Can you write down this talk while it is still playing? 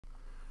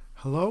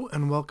Hello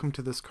and welcome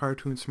to this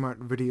Cartoon Smart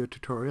video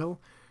tutorial.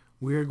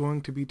 We are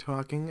going to be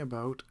talking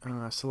about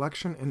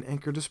selection and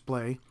anchor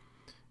display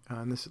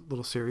in this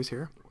little series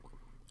here.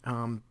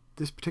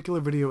 This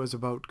particular video is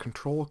about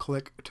control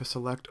click to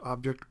select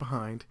object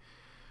behind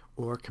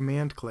or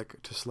command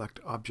click to select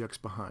objects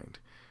behind.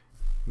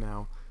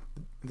 Now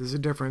there's a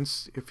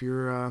difference. If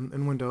you're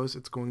in Windows,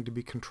 it's going to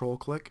be control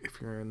click. If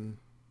you're on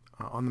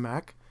the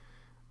Mac,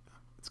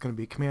 it's going to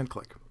be command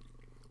click.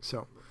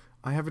 So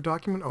I have a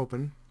document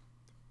open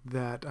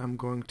that I'm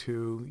going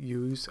to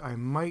use. I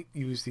might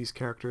use these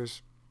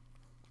characters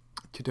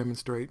to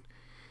demonstrate.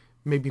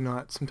 Maybe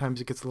not.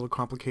 Sometimes it gets a little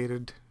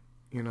complicated.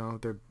 You know,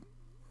 they're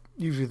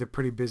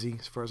pretty busy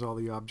as far as all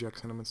the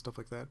objects in them and stuff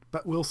like that.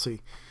 But we'll see.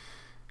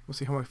 We'll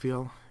see how I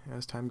feel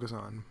as time goes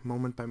on,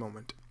 moment by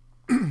moment.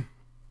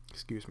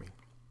 Excuse me.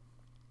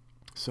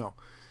 So,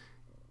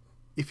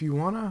 if you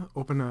want to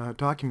open a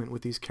document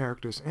with these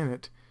characters in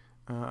it,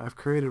 I've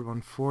created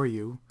one for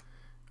you.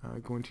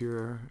 Go into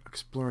your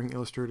Exploring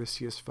Illustrator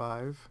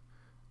CS5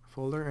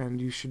 folder, and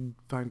you should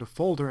find a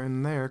folder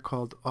in there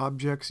called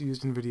Objects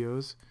Used in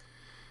Videos.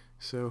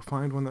 So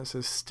find one that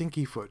says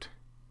Stinky Foot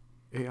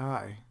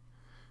AI.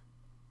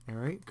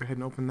 Alright, go ahead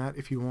and open that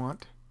if you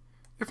want.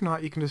 If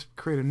not, you can just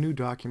create a new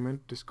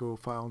document. Just go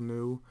File,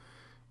 New,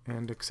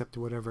 and accept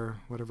whatever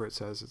it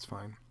says. It's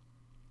fine.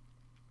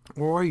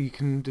 Or you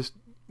can just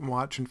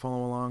watch and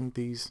follow along.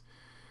 These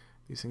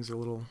things are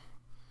little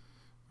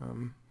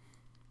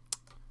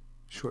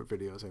short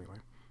videos anyway.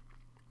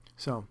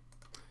 So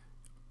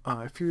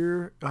if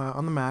you're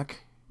on the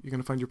Mac, you're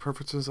going to find your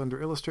preferences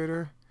under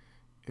Illustrator.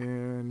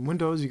 In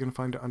Windows, you're going to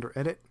find it under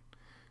Edit.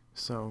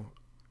 So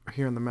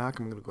here on the Mac,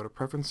 I'm going to go to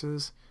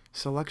Preferences,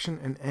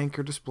 Selection and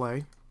Anchor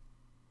Display.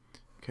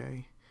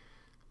 Okay,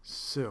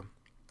 so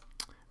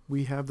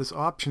we have this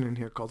option in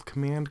here called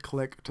Command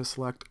Click to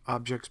select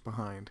objects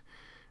behind.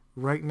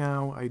 Right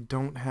now I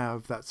don't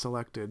have that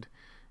selected,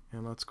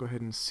 and let's go ahead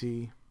and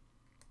see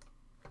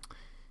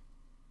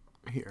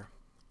here.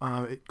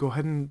 Go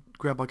ahead and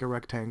grab like a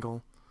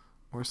rectangle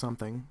or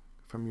something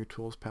from your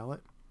tools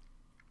palette.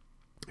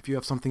 If you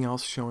have something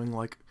else showing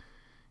like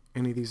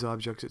any of these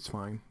objects, it's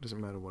fine. Doesn't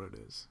matter what it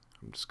is.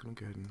 I'm just going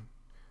to go ahead and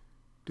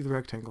do the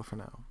rectangle for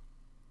now.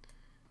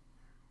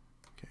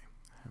 Okay,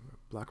 I have a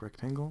black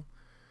rectangle.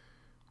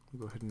 I'll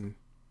go ahead and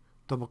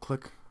double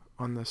click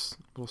on this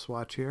little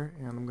swatch here,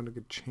 and I'm going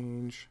to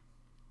change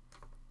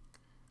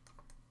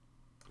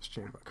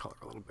my color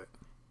a little bit.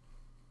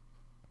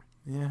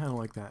 Yeah, I don't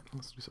like that.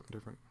 Let's do something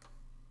different.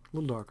 A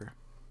little darker.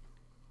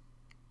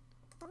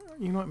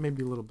 You know what?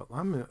 Maybe a little bit.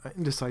 I'm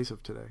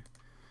indecisive today.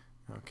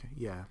 Okay,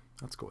 yeah,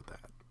 let's go with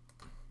that.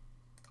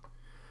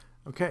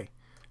 Okay,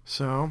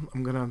 so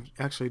I'm going to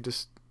actually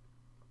just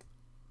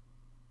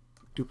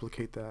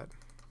duplicate that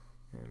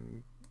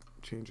and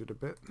change it a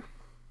bit.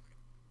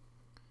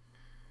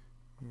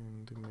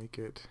 And make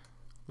it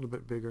a little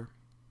bit bigger.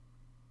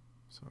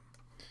 So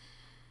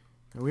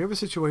now we have a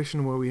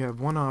situation where we have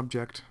one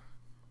object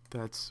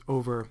that's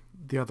over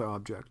the other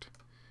object,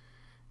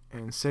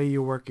 and say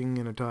you're working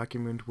in a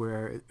document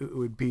where it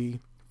would be,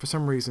 for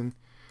some reason,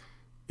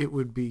 it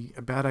would be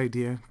a bad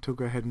idea to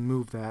go ahead and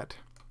move that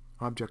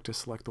object to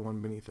select the one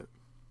beneath it.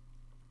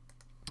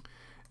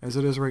 As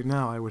it is right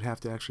now, I would have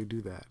to actually do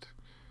that.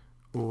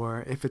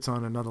 Or if it's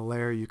on another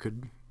layer, you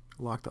could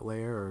lock that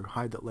layer or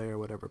hide that layer or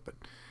whatever, but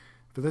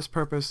for this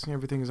purpose,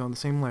 everything is on the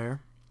same layer,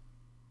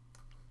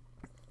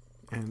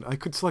 and I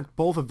could select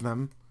both of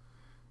them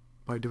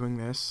by doing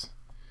this,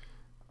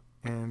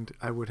 and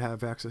I would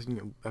have access.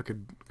 I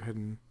could go ahead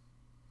and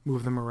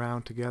move them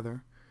around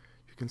together.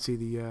 You can see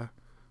the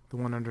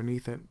one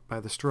underneath it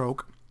by the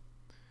stroke.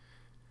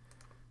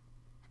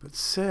 But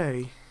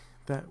say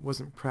that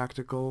wasn't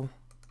practical,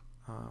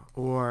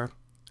 or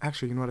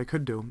actually, you know what I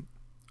could do?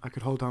 I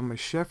could hold down my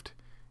Shift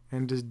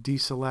and just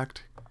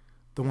deselect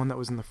the one that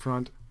was in the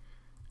front,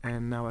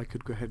 and now I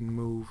could go ahead and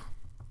move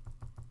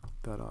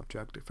that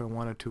object if I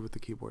wanted to with the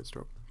keyboard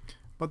stroke.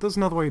 But there's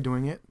another way of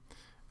doing it,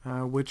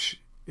 which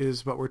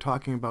is what we're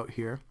talking about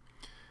here.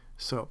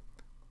 So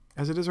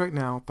as it is right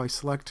now, if I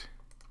select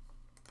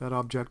that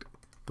object,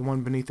 the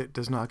one beneath it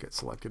does not get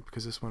selected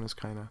because this one is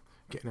kind of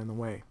getting in the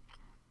way.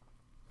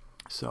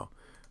 So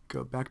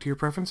go back to your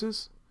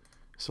preferences,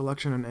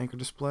 selection and anchor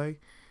display,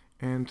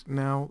 and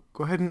now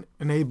go ahead and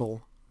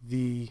enable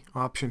the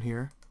option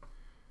here.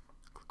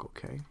 Click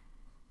OK.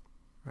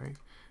 Right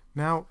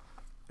now,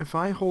 if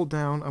I hold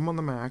down, I'm on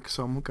the Mac,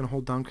 so I'm going to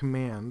hold down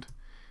Command,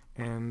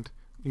 and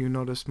you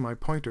notice my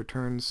pointer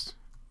turns,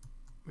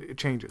 it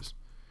changes.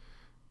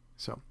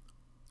 So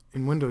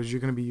in Windows, you're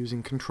going to be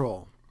using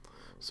Control.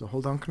 So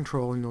hold down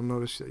Control, and you'll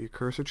notice that your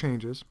cursor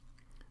changes.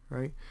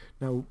 Right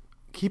now,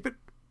 keep it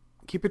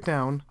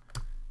down,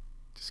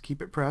 just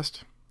keep it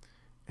pressed,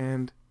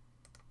 and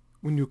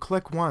when you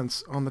click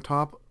once on the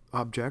top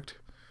object,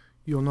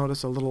 you'll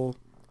notice a little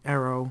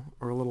arrow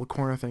or a little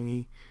corner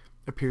thingy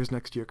appears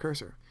next to your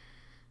cursor.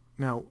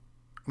 Now,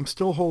 I'm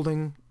still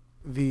holding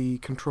the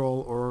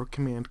Control or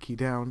Command key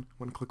down. I'm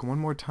going to click one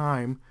more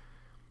time.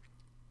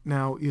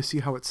 Now you see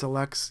how it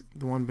selects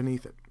the one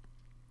beneath it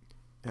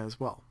as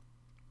well.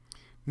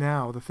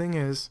 Now the thing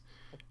is,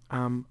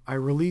 I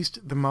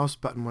released the mouse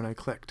button when I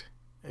clicked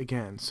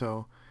again,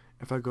 so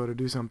if I go to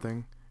do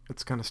something,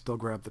 it's going to still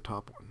grab the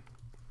top one.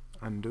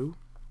 Undo.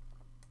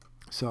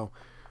 So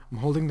I'm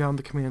holding down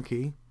the command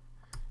key,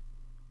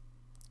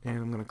 and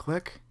I'm going to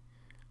click.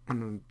 I'm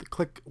going to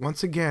click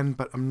once again,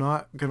 but I'm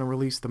not going to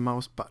release the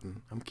mouse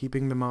button. I'm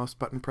keeping the mouse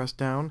button pressed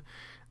down.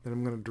 Then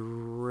I'm going to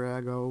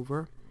drag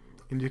over,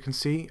 and you can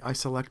see I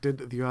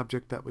selected the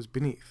object that was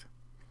beneath.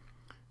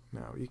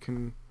 Now you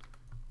can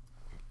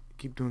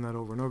keep doing that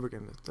over and over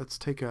again. Let's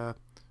take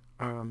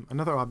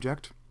another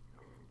object.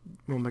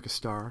 We'll make a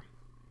star.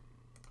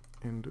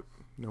 And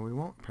no, we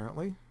won't,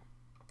 apparently.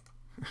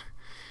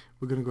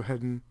 We're going to go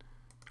ahead and,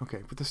 okay,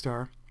 put the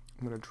star.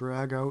 I'm going to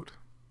drag out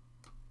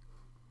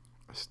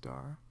a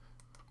star.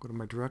 Go to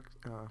my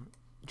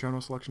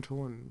general selection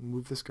tool and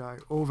move this guy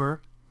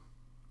over.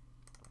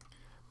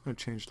 I'm going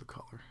to change the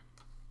color.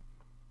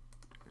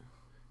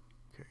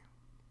 Okay.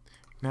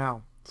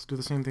 Now, let's do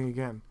the same thing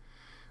again.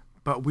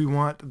 But we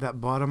want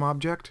that bottom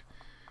object.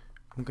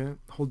 I'm going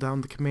to hold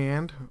down the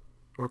command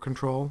or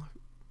control,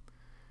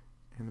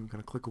 and I'm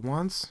going to click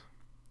once.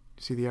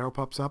 You see the arrow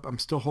pops up. I'm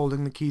still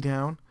holding the key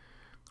down.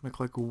 I'm going to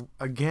click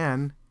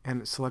again,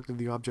 and it selected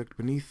the object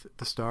beneath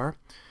the star.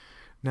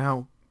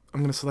 Now I'm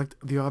going to select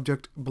the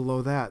object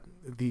below that,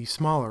 the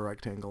smaller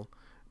rectangle.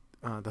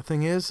 The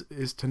thing is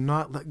to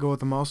not let go of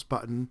the mouse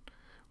button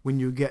when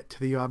you get to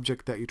the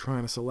object that you're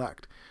trying to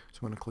select. So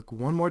I'm going to click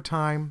one more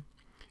time,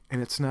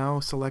 and it's now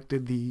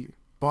selected the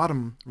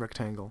bottom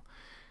rectangle.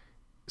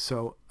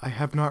 So I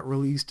have not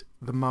released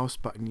the mouse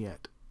button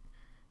yet.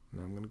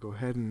 And I'm going to go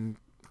ahead and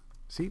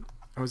see,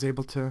 I was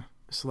able to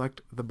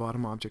select the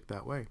bottom object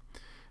that way.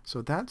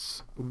 So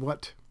that's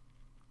what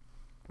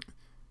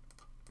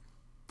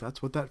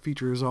that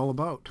feature is all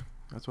about.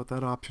 That's what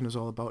that option is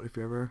all about. If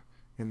you're ever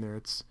in there,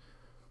 it's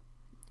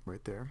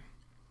right there.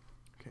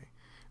 Okay.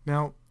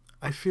 Now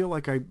I feel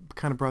like I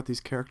kind of brought these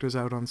characters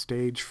out on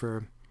stage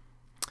for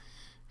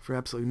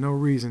absolutely no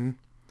reason.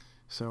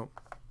 So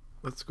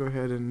let's go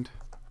ahead and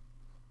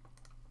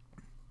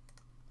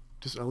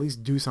just at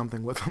least do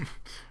something with them.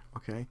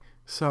 Okay.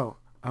 So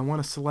I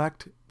want to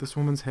select this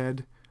woman's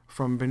head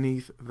from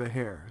beneath the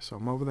hair. So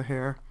I'm over the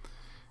hair.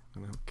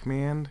 I'm going to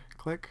command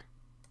click.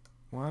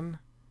 1,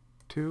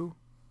 2.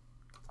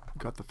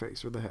 Got the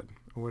face or the head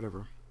or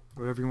whatever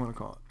you want to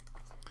call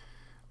it.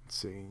 Let's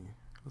see.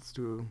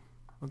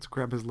 Let's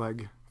grab his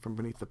leg from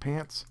beneath the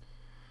pants.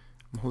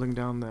 I'm holding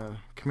down the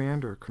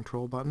command or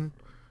control button.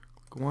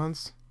 Click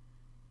once,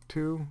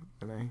 2,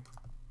 and I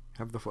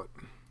have the foot.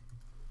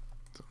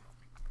 So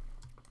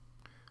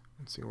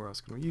let's see where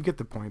else can we. You get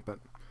the point, but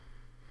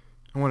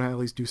I want to at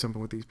least do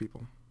something with these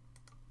people.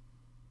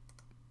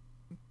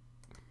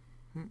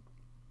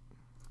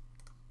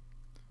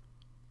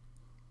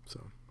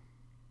 So,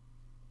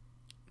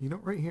 you know,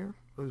 right here,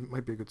 it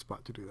might be a good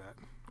spot to do that.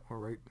 Or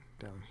right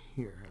down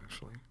here,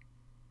 actually.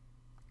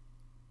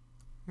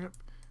 Yep.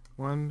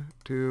 1,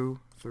 2,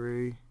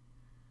 3.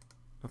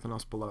 Nothing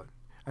else below it.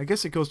 I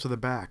guess it goes to the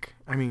back.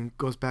 I mean,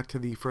 goes back to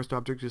the first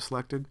object you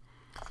selected.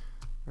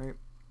 Right?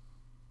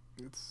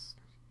 It's,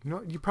 you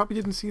know, you probably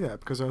didn't see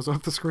that because I was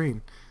off the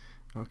screen.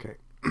 Okay.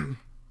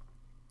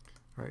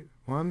 Right.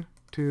 1,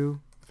 2,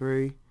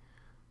 3.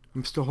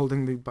 I'm still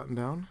holding the button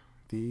down,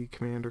 the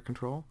command or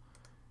control.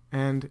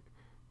 And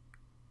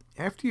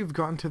after you've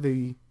gotten to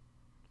the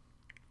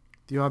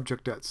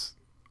object that's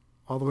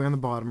all the way on the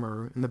bottom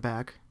or in the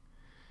back,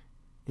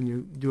 and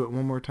you do it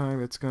one more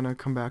time, it's going to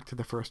come back to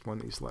the first one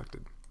that you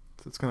selected.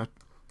 So it's going to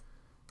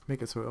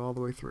make it so all the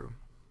way through.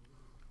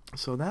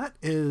 So that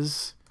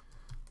is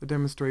the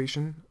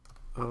demonstration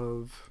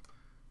of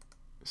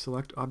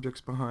select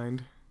objects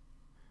behind,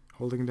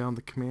 holding down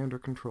the command or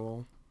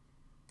control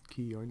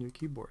key on your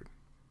keyboard.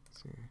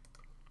 Let's see.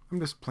 I'm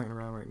just playing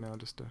around right now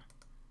just to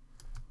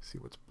see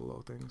what's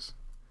below things.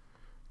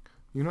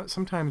 You know,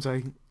 sometimes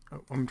I'm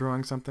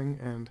drawing something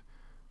and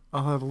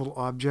I'll have little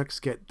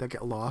objects that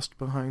get lost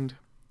behind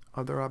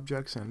other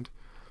objects, and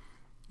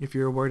if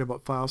you're worried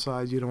about file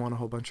size, you don't want a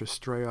whole bunch of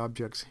stray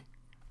objects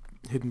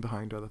hidden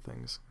behind other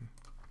things.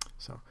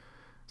 So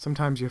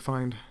sometimes you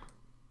find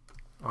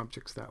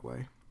objects that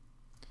way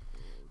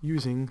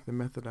using the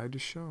method I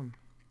just shown.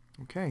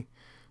 Okay,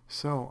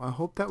 so I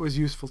hope that was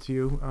useful to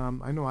you.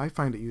 I know I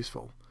find it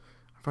useful.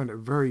 I find it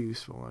very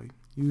useful. I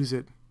use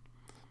it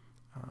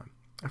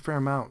a fair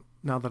amount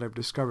now that I've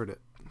discovered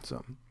it.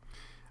 So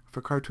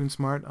for Cartoon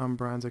Smart, I'm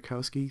Brian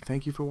Zakowski.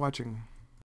 Thank you for watching.